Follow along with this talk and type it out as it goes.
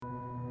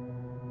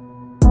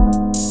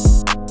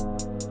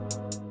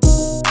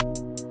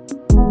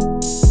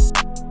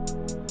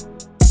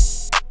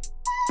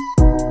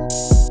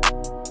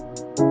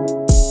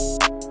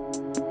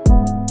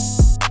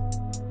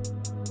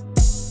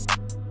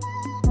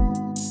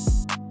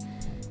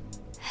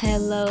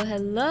Hello,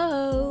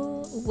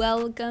 hello.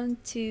 Welcome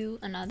to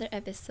another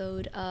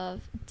episode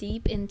of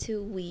Deep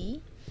Into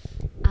We.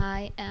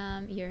 I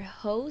am your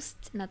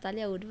host,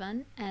 Natalia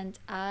Urban, and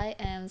I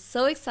am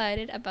so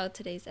excited about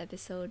today's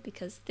episode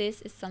because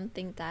this is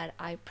something that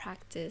I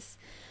practice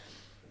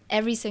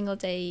every single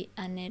day,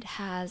 and it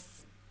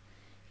has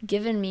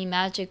given me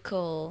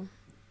magical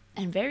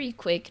and very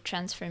quick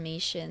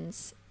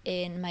transformations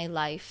in my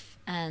life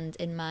and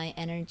in my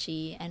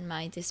energy and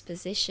my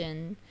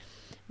disposition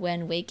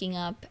when waking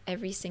up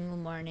every single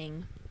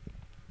morning,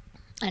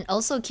 and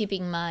also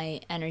keeping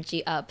my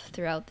energy up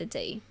throughout the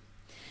day.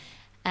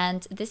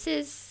 And this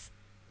is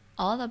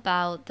all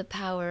about the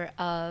power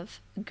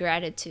of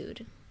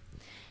gratitude.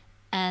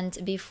 And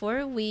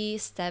before we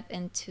step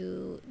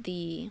into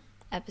the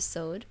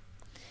episode,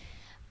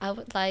 I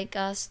would like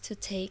us to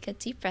take a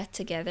deep breath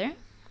together.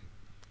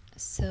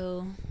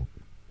 So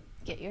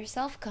get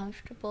yourself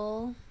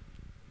comfortable.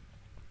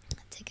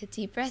 Take a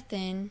deep breath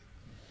in.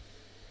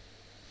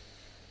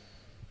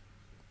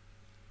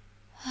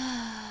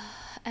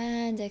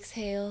 And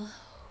exhale.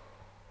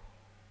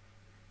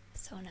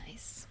 So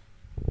nice.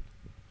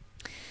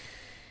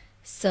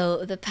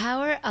 So, the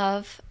power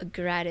of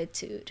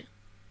gratitude.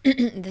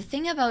 The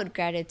thing about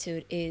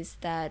gratitude is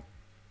that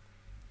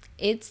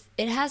it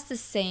has the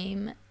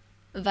same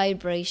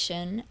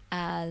vibration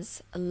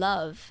as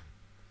love.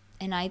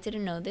 And I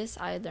didn't know this.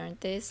 I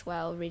learned this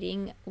while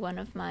reading one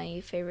of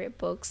my favorite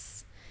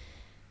books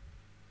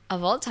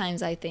of all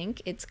times, I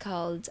think. It's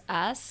called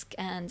Ask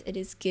and It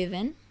Is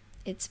Given.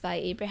 It's by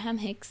Abraham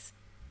Hicks.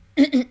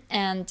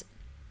 And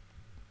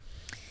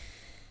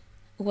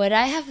what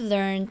I have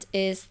learned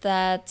is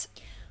that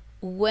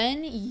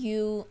when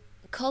you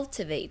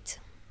cultivate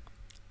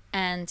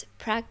and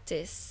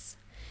practice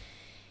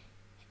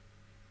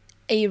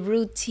a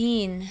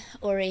routine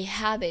or a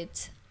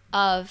habit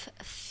of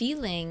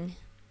feeling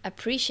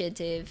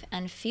appreciative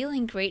and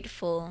feeling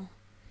grateful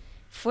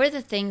for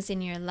the things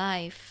in your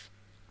life,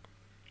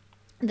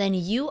 then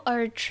you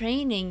are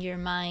training your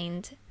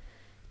mind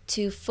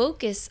to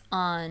focus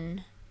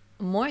on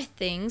more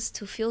things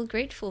to feel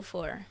grateful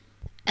for.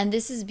 And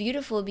this is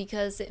beautiful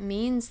because it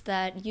means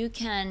that you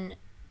can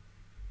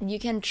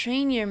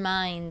train your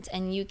mind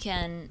and you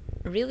can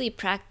really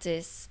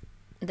practice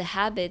the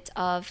habit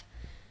of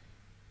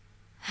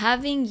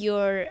having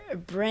your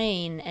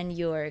brain and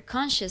your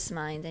conscious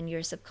mind and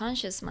your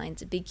subconscious mind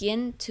to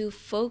begin to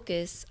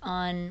focus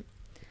on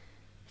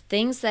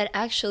things that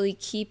actually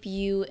keep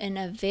you in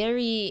a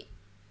very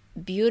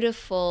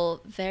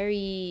beautiful,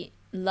 very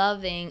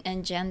loving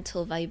and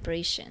gentle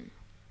vibration.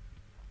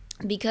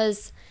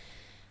 Because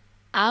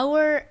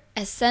our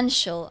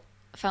essential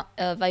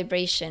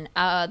vibration,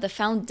 the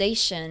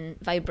foundation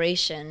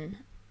vibration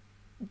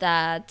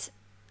that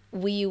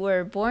we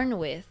were born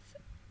with,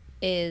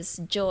 is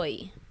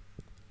joy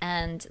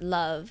and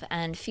love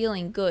and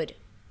feeling good.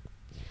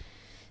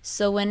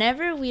 So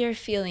whenever we are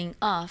feeling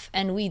off,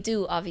 and we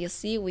do,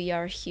 obviously, we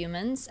are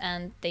humans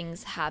and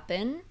things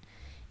happen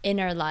in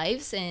our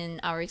lives,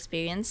 in our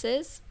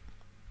experiences,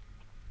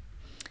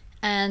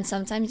 and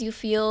sometimes you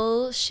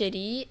feel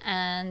shitty,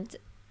 and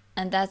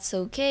that's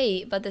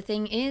okay. But the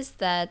thing is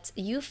that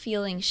you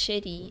feeling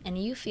shitty and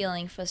you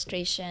feeling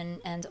frustration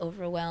and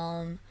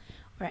overwhelm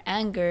or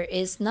anger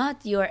is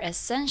not your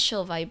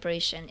essential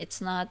vibration.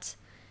 It's not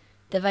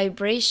the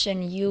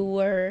vibration you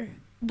were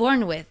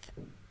born with,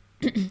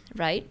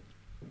 right?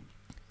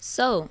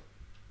 So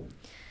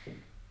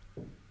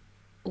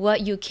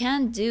what you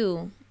can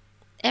do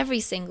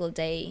every single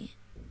day,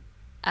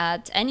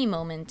 at any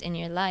moment in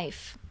your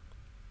life,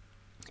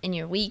 in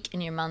your week,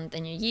 in your month,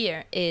 in your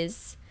year,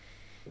 is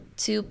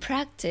to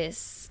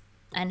practice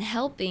and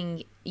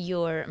helping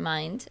your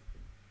mind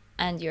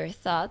and your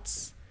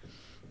thoughts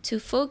to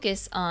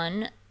focus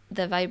on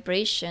the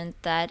vibration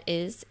that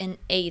is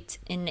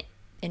inherent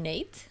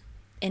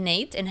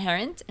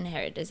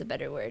is a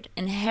better word,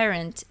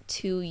 inherent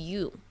to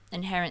you,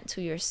 inherent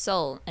to your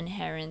soul,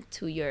 inherent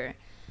to your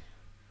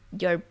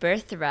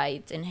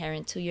birthright,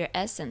 inherent to your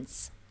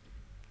essence.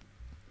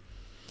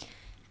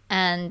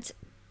 And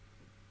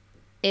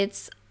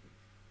it's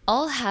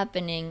all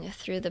happening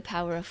through the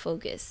power of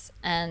focus.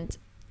 And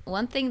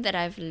one thing that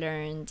I've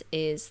learned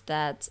is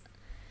that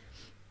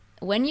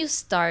when you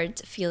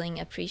start feeling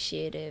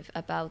appreciative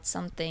about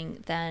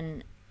something,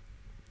 then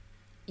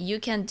you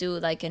can do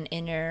like an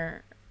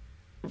inner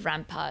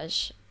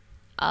rampage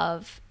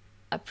of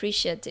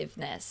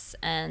appreciativeness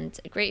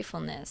and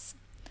gratefulness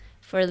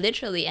for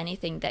literally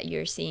anything that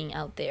you're seeing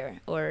out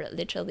there, or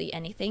literally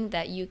anything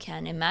that you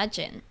can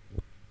imagine.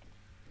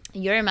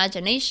 Your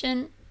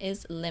imagination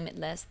is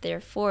limitless,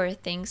 therefore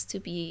things to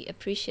be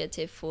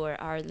appreciative for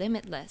are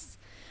limitless.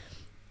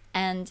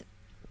 And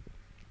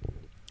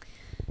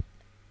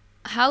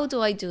how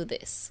do I do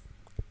this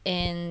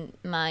in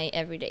my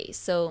everyday?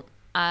 So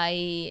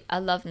I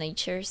love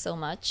nature so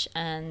much,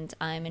 and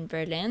I'm in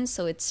Berlin,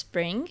 so it's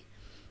spring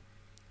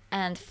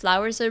and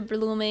flowers are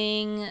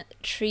blooming,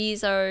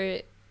 trees are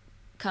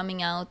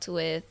coming out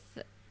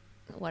with,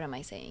 what am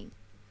I saying?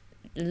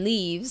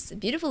 Leaves,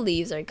 beautiful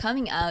leaves are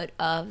coming out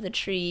of the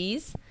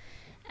trees.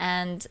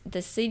 And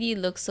the city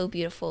looks so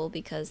beautiful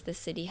because the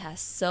city has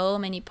so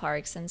many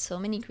parks and so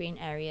many green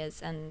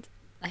areas, and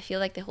I feel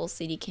like the whole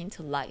city came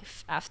to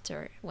life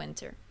after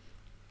winter.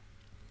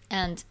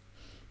 And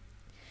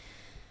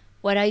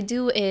what I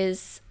do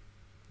is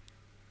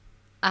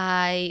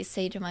I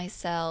say to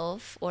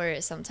myself, or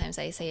sometimes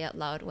I say out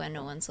loud when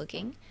no one's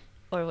looking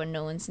or when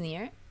no one's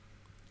near,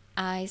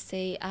 I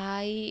say,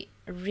 I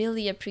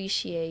really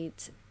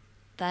appreciate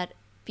that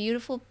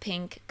beautiful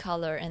pink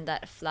color in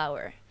that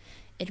flower.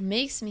 It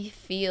makes me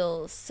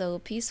feel so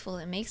peaceful.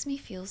 It makes me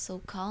feel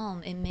so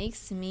calm. It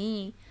makes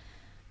me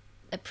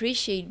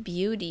appreciate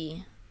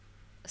beauty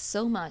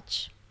so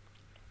much.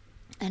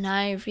 And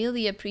I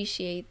really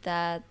appreciate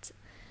that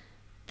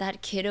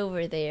that kid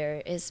over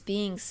there is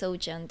being so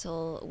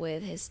gentle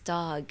with his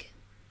dog.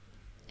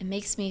 It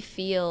makes me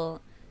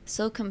feel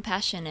so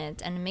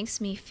compassionate, and it makes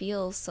me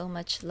feel so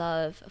much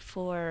love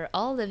for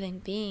all living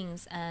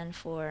beings and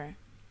for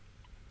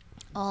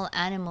all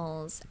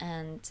animals.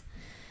 And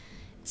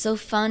it's so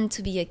fun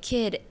to be a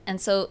kid. And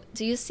so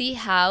do you see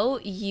how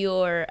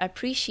your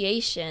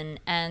appreciation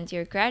and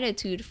your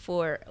gratitude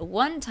for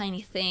one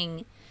tiny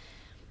thing,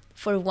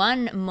 for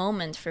one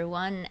moment, for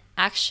one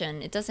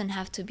action, it doesn't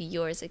have to be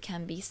yours, it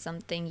can be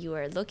something you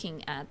are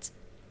looking at,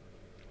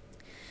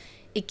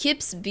 it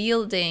keeps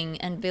building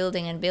and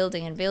building and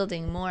building and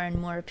building more and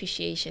more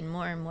appreciation,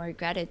 more and more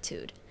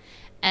gratitude.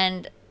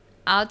 And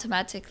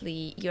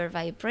automatically your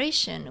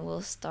vibration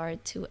will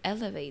start to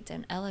elevate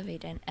and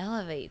elevate and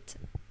elevate.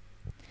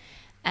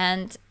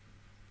 And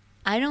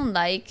I don't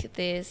like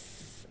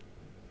this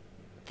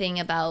thing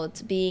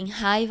about being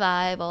high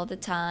vibe all the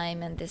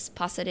time and this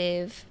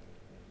positive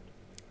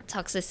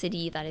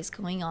toxicity that is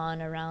going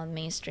on around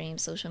mainstream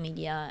social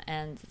media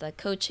and the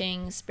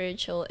coaching,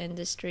 spiritual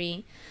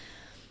industry.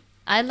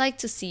 I like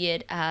to see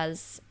it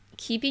as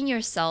keeping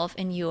yourself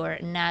in your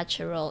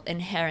natural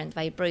inherent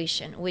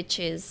vibration, which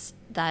is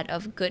that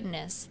of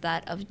goodness,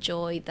 that of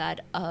joy, that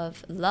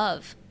of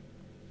love.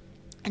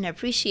 And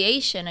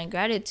appreciation and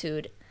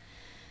gratitude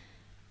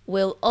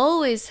will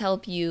always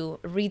help you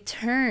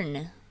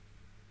return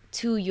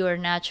to your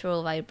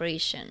natural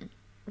vibration,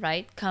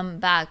 right? Come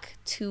back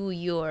to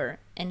your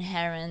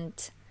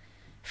inherent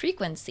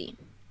frequency.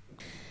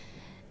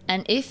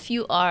 And if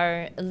you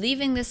are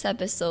leaving this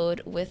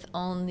episode with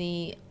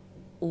only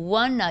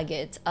one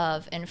nugget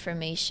of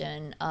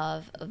information,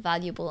 of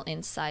valuable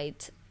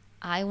insight,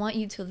 I want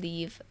you to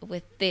leave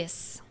with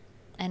this.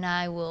 And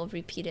I will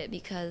repeat it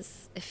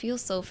because it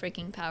feels so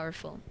freaking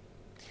powerful.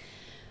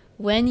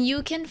 When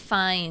you can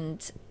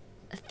find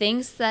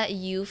things that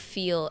you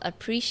feel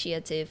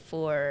appreciative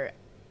for,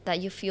 that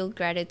you feel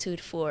gratitude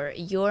for,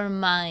 your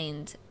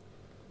mind,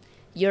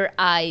 your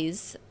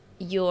eyes,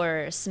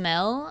 your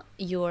smell,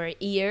 your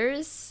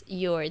ears,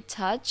 your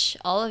touch,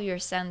 all of your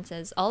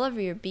senses, all of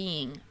your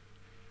being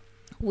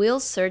will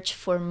search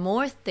for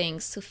more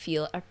things to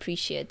feel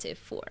appreciative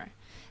for,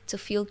 to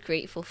feel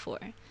grateful for.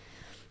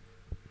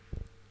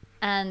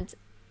 And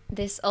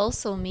this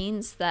also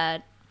means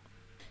that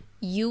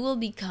you will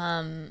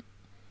become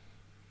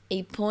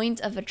a point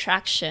of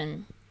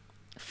attraction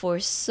for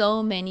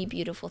so many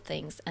beautiful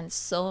things and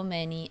so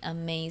many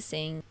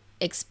amazing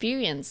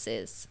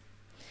experiences,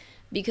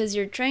 because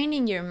you're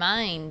training your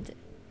mind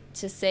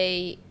to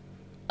say,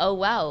 oh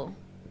wow,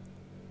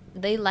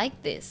 they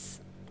like this.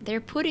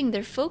 They're putting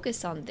their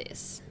focus on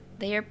this.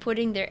 They are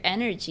putting their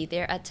energy,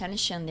 their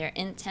attention, their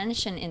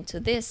intention into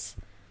this.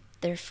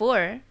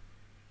 Therefore,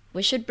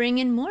 we should bring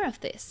in more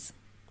of this.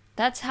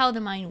 That's how the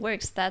mind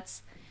works.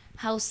 That's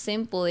how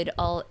simple it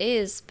all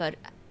is, but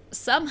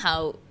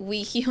somehow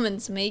we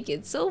humans make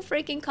it so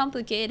freaking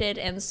complicated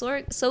and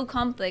so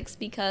complex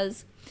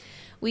because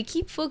we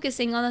keep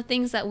focusing on the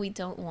things that we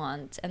don't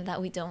want and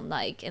that we don't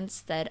like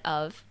instead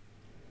of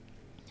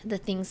the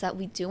things that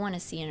we do want to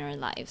see in our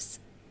lives.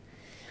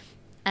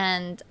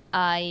 And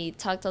I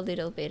talked a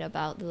little bit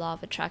about the law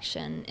of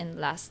attraction in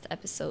the last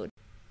episode,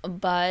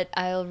 but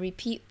I'll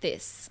repeat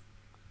this.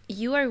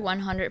 You are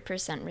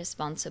 100%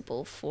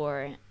 responsible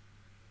for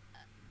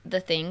the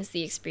things,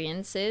 the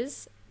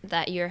experiences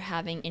that you're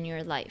having in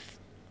your life.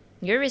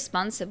 You're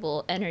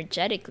responsible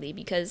energetically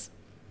because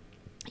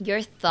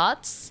your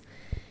thoughts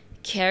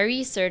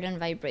carry certain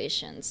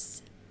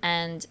vibrations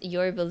and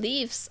your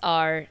beliefs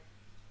are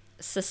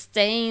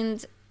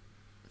sustained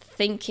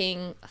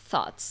thinking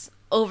thoughts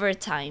over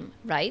time,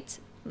 right?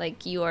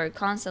 Like you are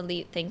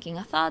constantly thinking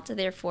a thought,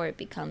 therefore it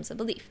becomes a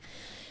belief.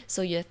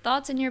 So your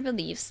thoughts and your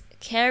beliefs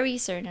carry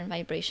certain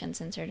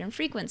vibrations and certain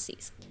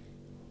frequencies.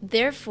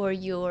 Therefore,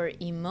 your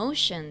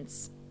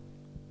emotions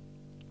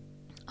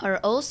are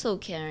also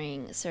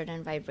carrying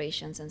certain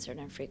vibrations and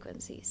certain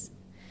frequencies.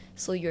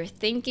 So you're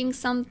thinking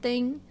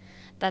something,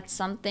 that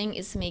something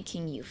is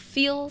making you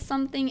feel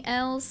something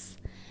else,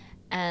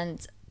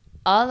 and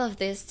all of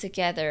this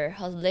together,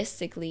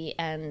 holistically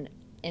and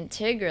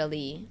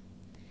integrally,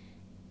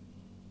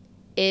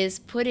 is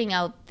putting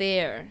out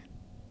there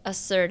a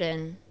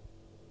certain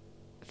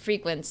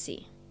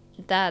frequency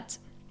that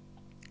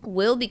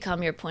will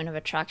become your point of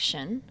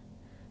attraction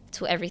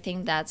to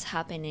everything that's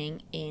happening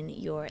in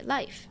your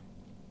life.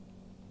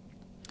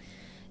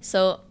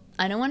 So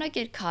I don't want to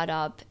get caught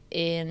up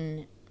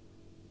in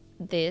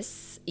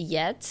this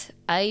yet.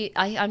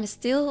 I'm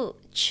still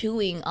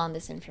chewing on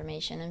this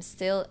information. I'm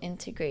still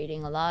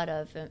integrating a lot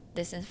of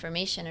this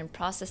information and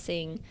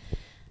processing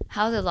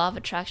how the law of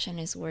attraction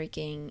is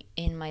working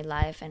in my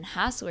life and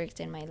has worked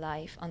in my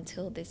life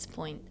until this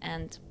point.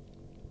 And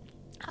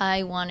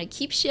I want to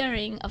keep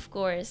sharing, of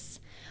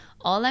course,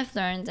 all I've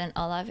learned and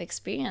all I've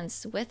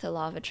experienced with the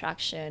law of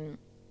attraction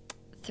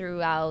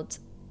throughout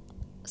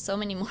so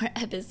many more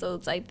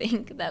episodes, I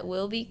think, that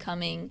will be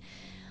coming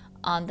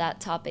on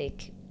that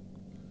topic.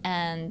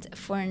 And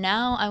for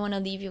now, I want to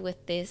leave you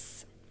with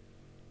this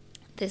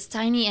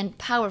tiny and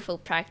powerful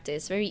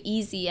practice, very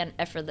easy and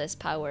effortless,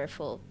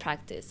 powerful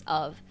practice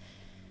of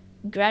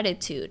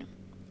gratitude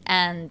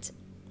and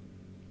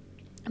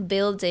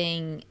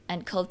building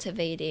and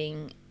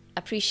cultivating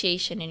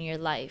appreciation in your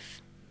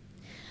life,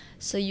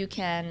 so you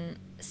can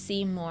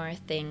see more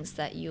things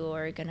that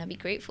you're gonna be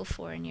grateful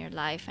for in your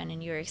life and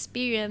in your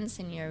experience,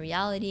 in your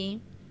reality.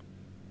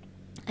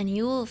 And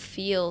you will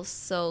feel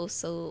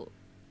so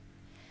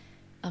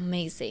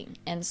amazing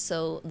and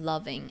so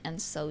loving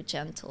and so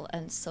gentle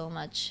and so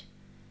much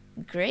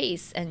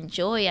grace and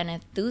joy and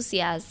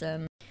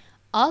enthusiasm,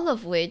 all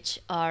of which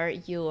are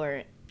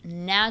your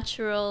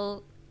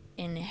natural,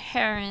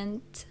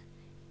 inherent,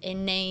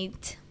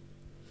 innate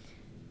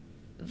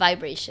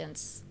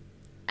vibrations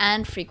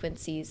and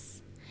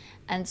frequencies.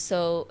 And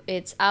so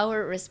it's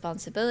our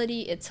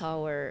responsibility, it's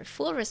our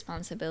full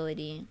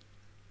responsibility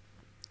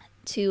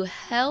to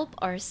help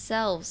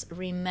ourselves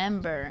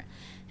remember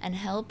and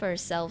help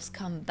ourselves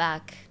come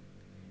back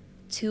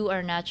to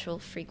our natural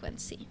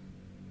frequency.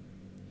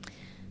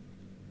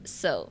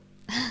 So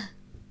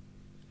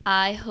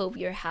I hope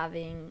you're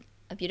having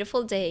a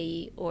beautiful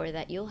day, or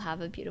that you'll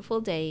have a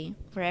beautiful day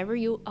wherever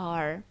you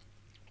are.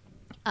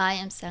 I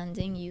am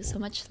sending you so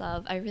much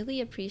love. I really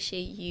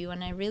appreciate you,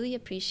 and I really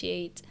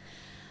appreciate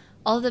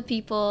all the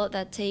people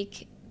that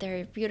take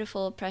their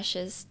beautiful,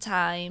 precious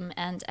time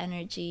and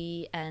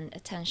energy and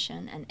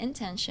attention and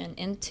intention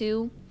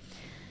into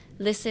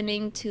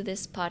listening to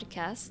this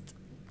podcast.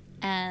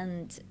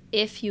 And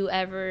if you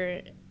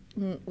ever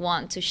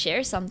want to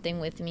share something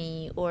with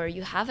me, or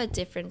you have a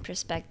different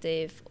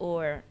perspective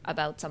or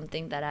about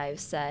something that I've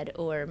said,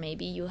 or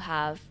maybe you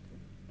have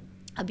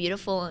a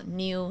beautiful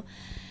new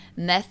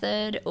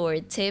method or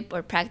tip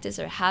or practice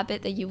or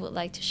habit that you would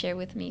like to share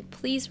with me,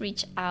 please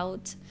reach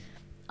out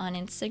on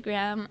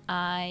Instagram.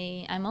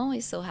 I'm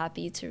always so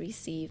happy to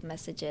receive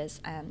messages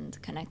and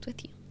connect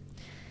with you.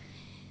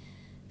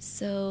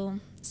 So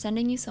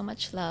sending you so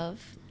much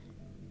love.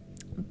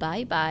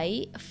 Bye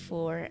bye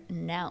for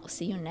now.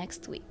 See you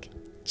next week.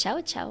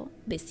 Ciao, ciao.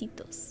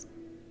 Besitos.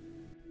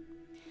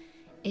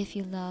 If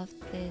you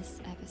loved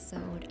this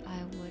episode,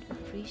 I would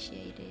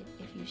appreciate it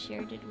if you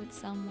shared it with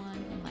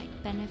someone who might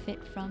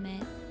benefit from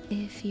it.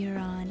 If you're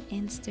on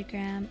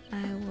Instagram,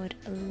 I would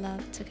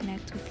love to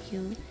connect with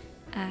you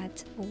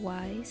at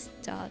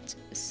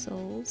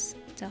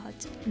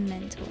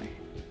wise.souls.mentor.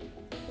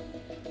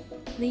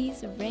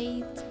 Please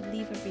rate,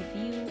 leave a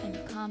review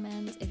and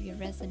comment if you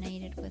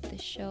resonated with the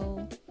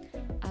show.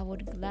 I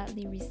would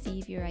gladly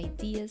receive your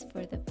ideas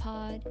for the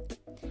pod.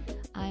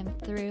 I'm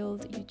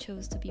thrilled you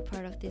chose to be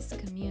part of this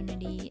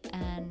community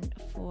and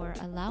for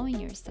allowing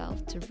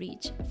yourself to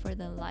reach for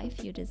the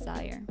life you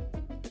desire.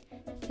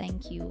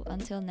 Thank you.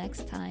 Until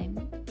next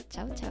time.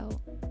 Ciao, ciao.